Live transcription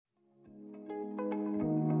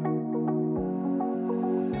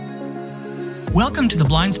Welcome to the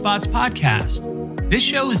Blind Spots Podcast. This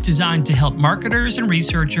show is designed to help marketers and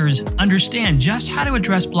researchers understand just how to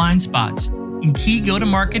address blind spots in key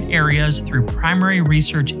go-to-market areas through primary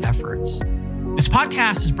research efforts. This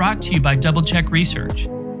podcast is brought to you by DoubleCheck Research,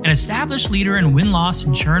 an established leader in win-loss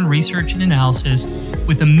and churn research and analysis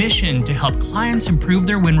with a mission to help clients improve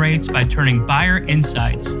their win rates by turning buyer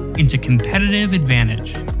insights into competitive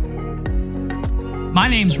advantage. My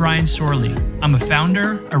name's Ryan Sorley. I'm a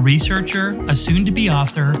founder, a researcher, a soon-to-be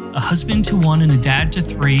author, a husband to one and a dad to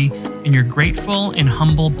three, and your grateful and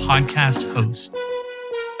humble podcast host.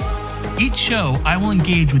 Each show, I will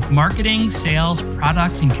engage with marketing, sales,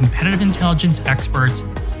 product, and competitive intelligence experts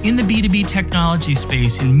in the B2B technology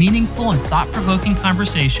space in meaningful and thought-provoking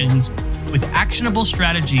conversations with actionable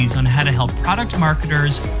strategies on how to help product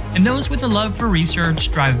marketers and those with a love for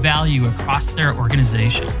research drive value across their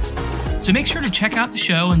organizations. So make sure to check out the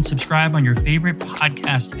show and subscribe on your favorite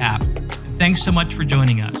podcast app. Thanks so much for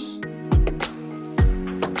joining us.